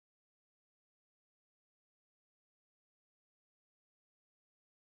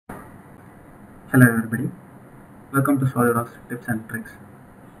Hello everybody, welcome to SolidWorks Tips and Tricks.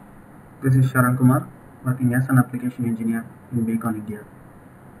 This is Sharan Kumar, working as an application engineer in Beacon, India.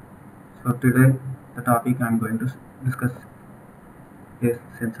 So today the topic I am going to discuss is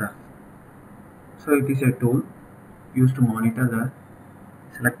sensors. So it is a tool used to monitor the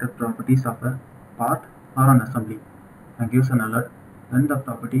selected properties of a part or an assembly and gives an alert when the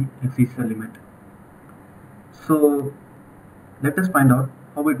property exceeds the limit. So let us find out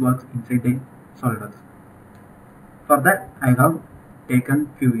how it works inside the SolidWorks. For that I have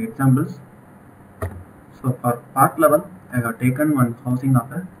taken few examples. So for part level I have taken one housing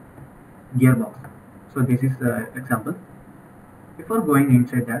of a gearbox. So this is the example. Before going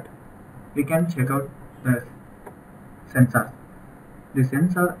inside that, we can check out the sensor. The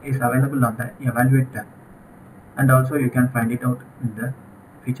sensor is available on the evaluate tab, and also you can find it out in the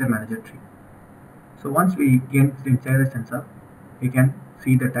feature manager tree. So once we get inside the sensor, we can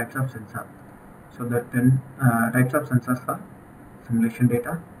see the types of sensor. So the 10 types of sensors are simulation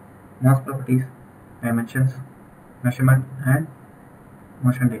data, mass properties, dimensions, measurement, and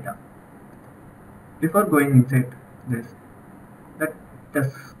motion data. Before going inside this, let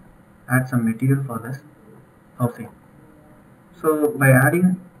us add some material for this housing. So by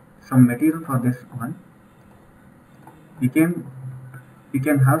adding some material for this one, we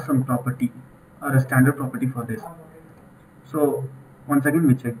can have some property or a standard property for this. So once again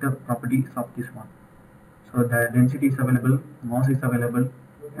we check the properties of this one. So the density is available, mass is available,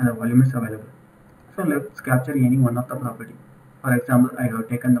 and the volume is available. So let's capture any one of the property. For example, I have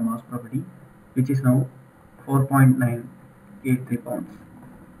taken the mass property, which is now 4.983 pounds.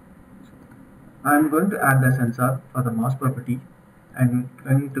 I am going to add the sensor for the mass property. I am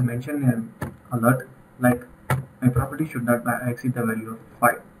going to mention an alert like my property should not exceed the value of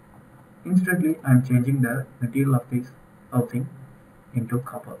 5. Instantly, I am changing the material of this housing into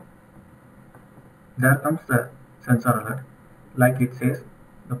copper. There comes the sensor alert, like it says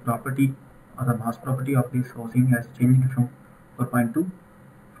the property or the mass property of this housing has changed from 4.2 to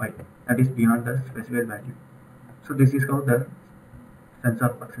 5, that is beyond the specified value. So this is how the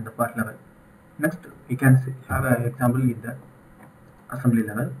sensor works in the part level. Next we can have an example in the assembly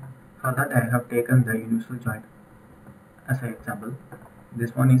level. For that I have taken the universal joint as an example.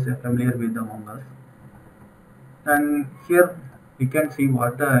 This one is familiar with among us, and here we can see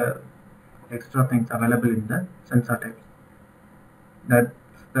what the extra things available in the sensor types. That's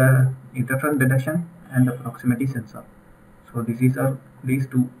the interference detection and the proximity sensor. So these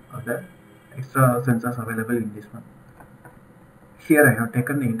two are the extra sensors available in this one. Here I have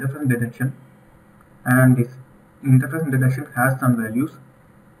taken the interference detection, and this interference detection has some values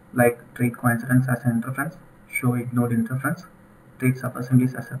like treat coincidence as an interference, show ignored interference, treat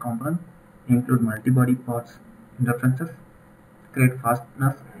subassemblies as a component, include multi-body parts interferences, create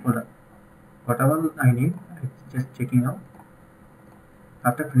fastness folder. Whatever I need, it's just checking out.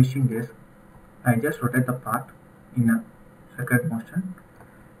 After finishing this, I just rotate the part in a circuit motion,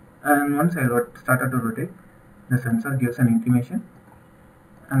 and once I started to rotate, the sensor gives an intimation,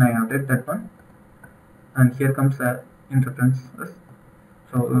 and I rotate that one, and here comes the interferences.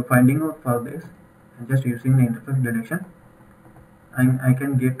 So finding out for this, and just using the interference detection, I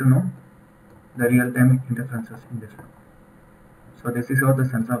can get to know the real-time interferences in this one. So this is how the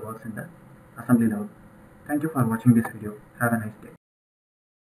sensor works in the assembly level. Thank you for watching this video. Have a nice day.